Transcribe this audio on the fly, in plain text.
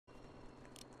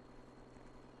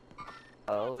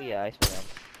Oh yeah, I see them.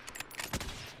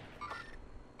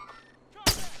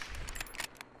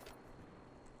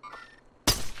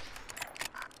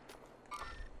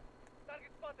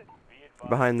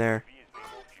 Behind there.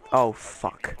 Oh,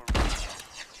 fuck.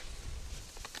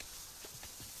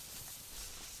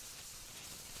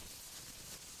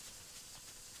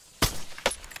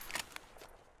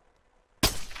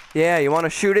 Yeah, you want to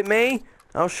shoot at me?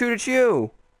 I'll shoot at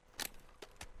you.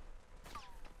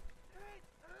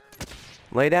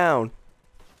 Lay down.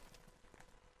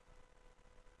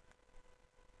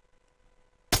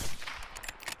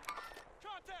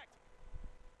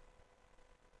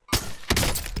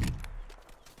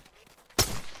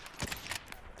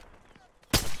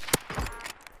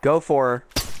 Go for her.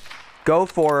 Go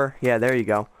for her. Yeah, there you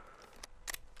go.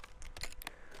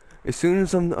 As soon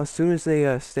as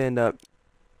they stand up.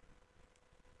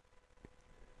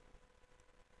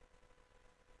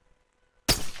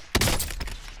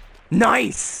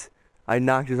 Nice! I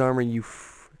knocked his armor and you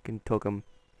freaking took him.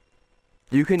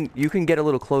 You can get a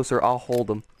little closer. I'll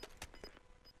hold him.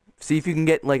 See if you can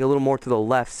get like a little more to the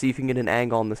left. See if you can get an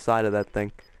angle on the side of that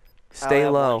thing. Stay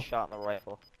low. One shot in the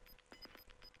rifle.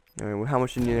 Alright, well, how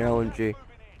much do you need an LMG?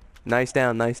 Nice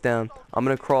down, nice down. I'm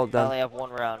gonna crawl I down. only have 1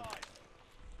 round.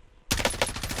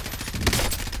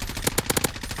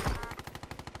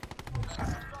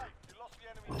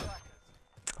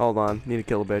 Hold on, need to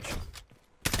kill a bitch.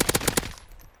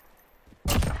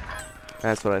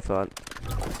 That's what I thought.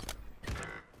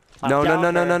 No, no,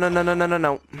 no, no, no, no, no, no, no, no,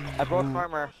 no. I broke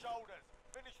armor.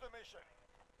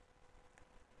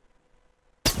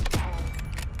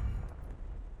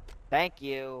 Thank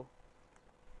you.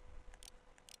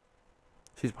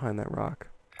 She's behind that rock.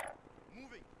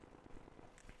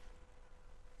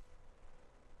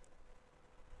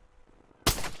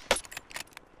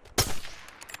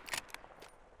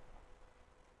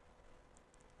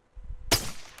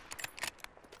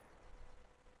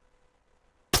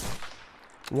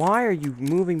 Why are you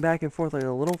moving back and forth like a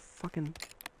little fucking...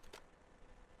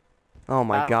 Oh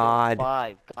my god.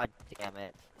 5. God damn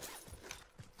it.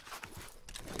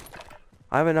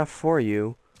 I have enough for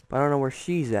you, but I don't know where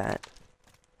she's at.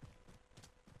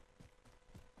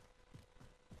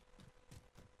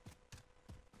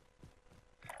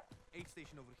 Aid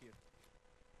station over here.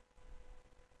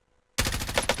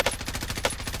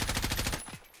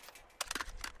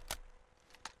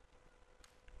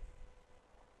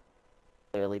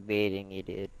 Clearly baiting you,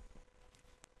 dude.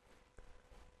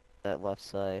 That left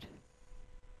side.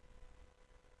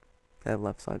 That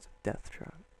left side's a death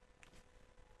trap.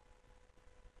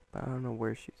 But I don't know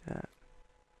where she's at.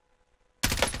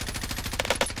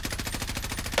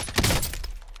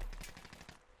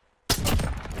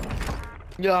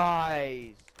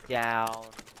 Nice! Down.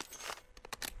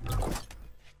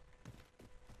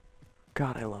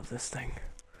 God, I love this thing.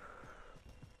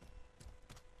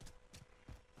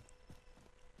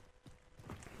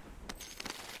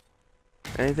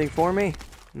 Anything for me?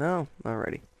 No?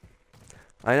 Alrighty.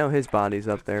 I know his body's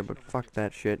up there, but fuck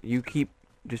that shit. You keep...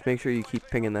 Just make sure you keep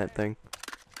pinging that thing.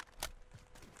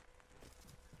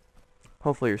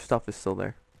 Hopefully your stuff is still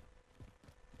there.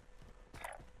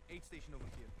 Aid station over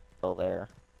here. Still there.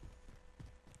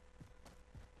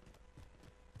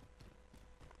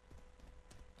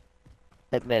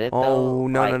 Admit it, though. Oh,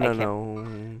 no, no, I no, can't-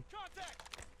 no.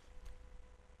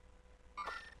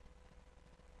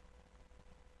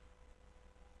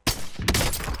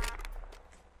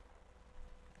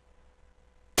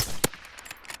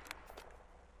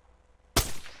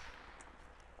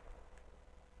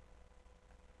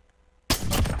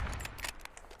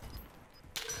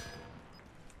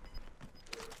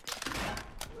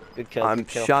 Good kill, good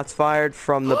kill. Shots fired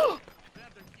from the...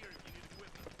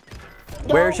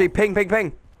 Where is she? Ping, ping,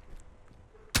 ping!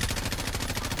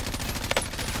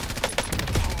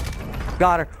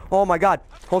 Got her. Oh my god.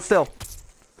 Hold still.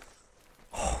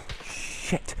 Oh,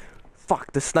 shit.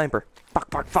 Fuck, the sniper. Fuck,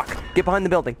 fuck, fuck. Get behind the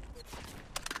building.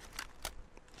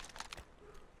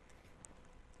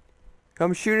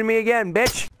 Come shooting me again,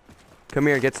 bitch. Come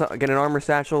here, get an armor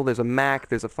satchel. There's a Mac.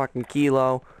 There's a fucking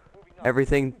kilo.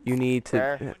 Everything you need to...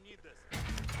 Where?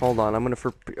 Hold on, I'm gonna...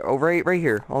 Oh, right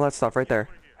here. All that stuff right there.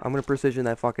 I'm gonna precision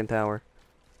that fucking tower.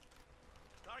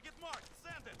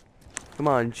 Come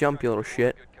on, jump, you little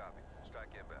shit.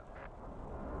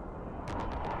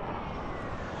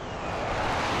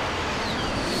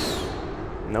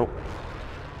 Nope.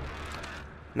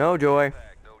 No joy.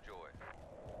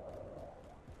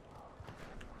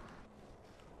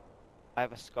 I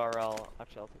have a Scar L.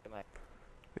 Actually, I'll take the Mac.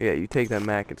 Yeah, you take that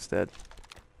Mac instead.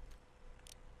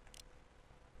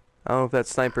 I don't know if that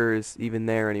sniper is even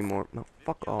there anymore. No,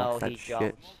 fuck off Oh, that he shit.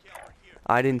 jumped.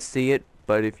 I didn't see it,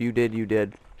 but if you did, you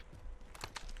did.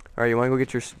 All right, you want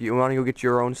to go get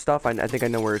your own stuff? I think I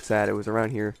know where it's at. It was around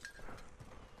here.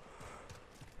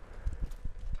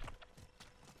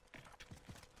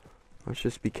 Let's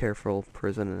just be careful,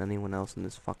 Prison, and anyone else in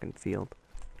this fucking field.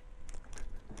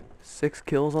 6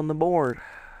 kills on the board.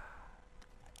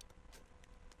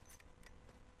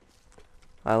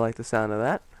 I like the sound of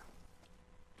that.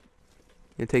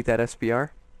 You take that SPR?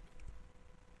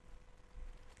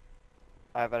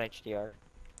 I have an HDR.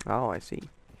 Oh, I see.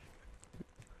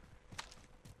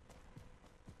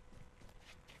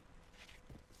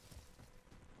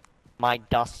 My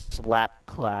dust slap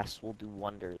class will do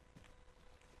wonders.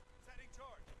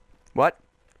 What?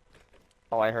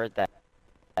 Oh, I heard that.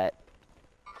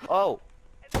 Oh!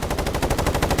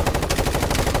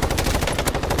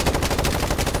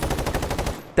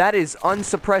 That is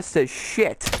unsuppressed as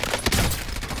shit.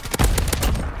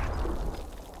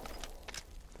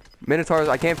 Minotaurs,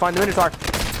 I can't find the Minotaur.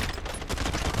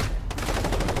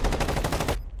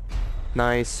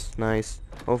 Nice, nice.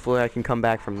 Hopefully I can come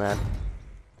back from that.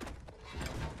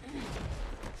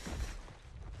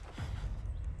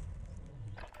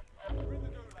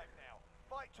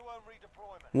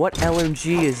 What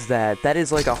LMG is that? That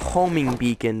is like a homing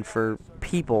beacon for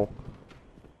people.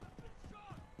 You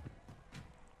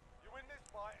win this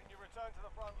fight and you return to the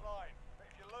front line. But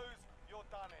if you lose, you're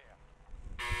done here.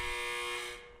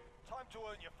 Time to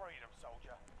earn your freedom,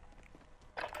 soldier.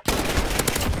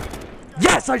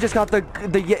 Yes, I just got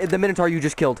the Minotaur you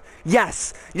just killed.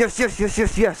 Yes, yes, yes, yes,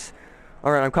 yes, yes.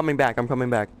 All right, I'm coming back. I'm coming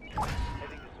back.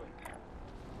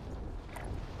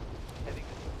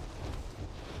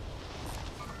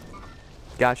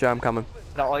 Gotcha, I'm coming.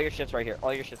 No, all your shit's right here.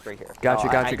 All your shit's right here. Gotcha,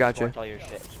 No, gotcha, I gotcha. just all your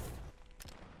shit.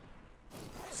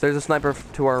 So there's a sniper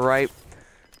to our right.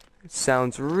 It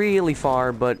sounds really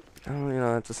far, but oh, you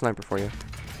know, that's a sniper for you.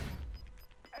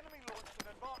 Enemy launched an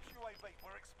advanced UAV.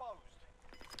 We're exposed.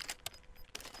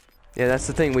 Yeah, that's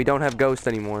the thing. We don't have Ghost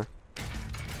anymore.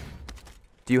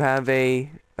 Do you have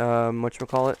a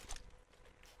whatchamacallit?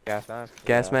 Gas mask?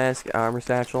 Gas Yeah. mask, armor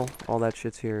satchel, all that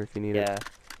shit's here if you need it. Yeah.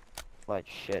 Like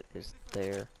shit is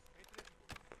there.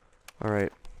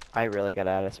 Alright. I really gotta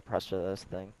add a suppressor to this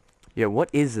thing. Yeah, what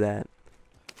is that?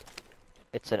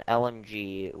 It's an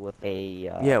LMG with a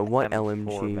Yeah, what M4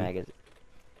 LMG? magazine.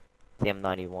 The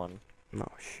M91. Oh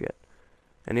shit.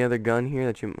 Any other gun here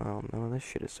that you oh no, this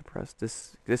shit is suppressed.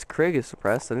 This Krig is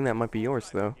suppressed. I think that might be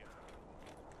yours though.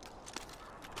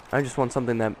 I just want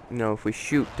something that, you know, if we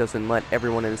shoot doesn't let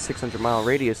everyone in a 600-mile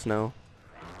radius know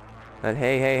that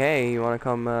hey, you wanna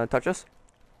come touch us?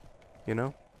 You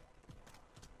know?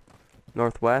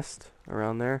 Northwest,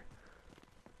 around there.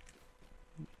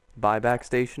 Buyback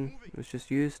station was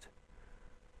just used.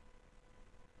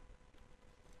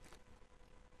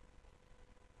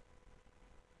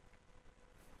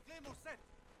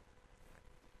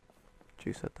 Did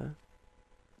you set that?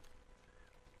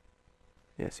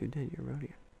 Yes, you did. You're right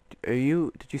here.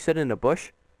 Did you set it in a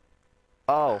bush?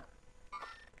 Oh.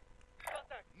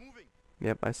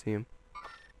 Yep, I see him.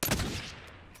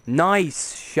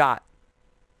 Nice shot.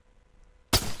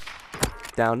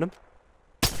 Downed him.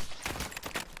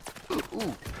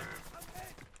 Ooh.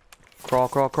 Crawl,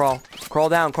 crawl, crawl. Crawl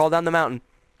down the mountain.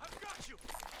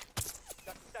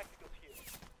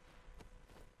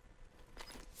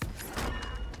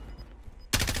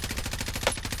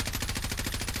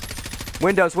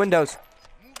 Windows. Gas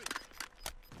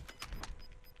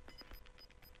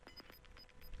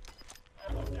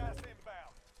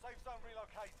inbound. Safe zone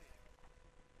relocated.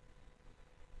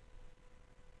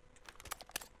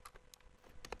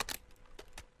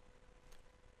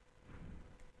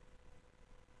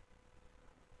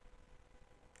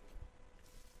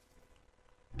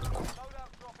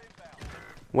 Loadout drop inbound.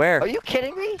 Where? Are you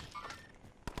kidding me?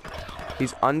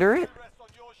 He's under it? Rest on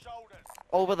your shoulders.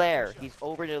 Over there. He's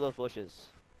over near those bushes.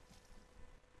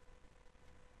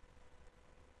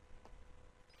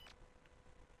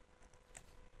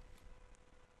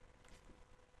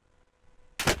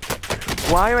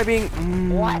 Why am I being...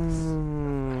 What?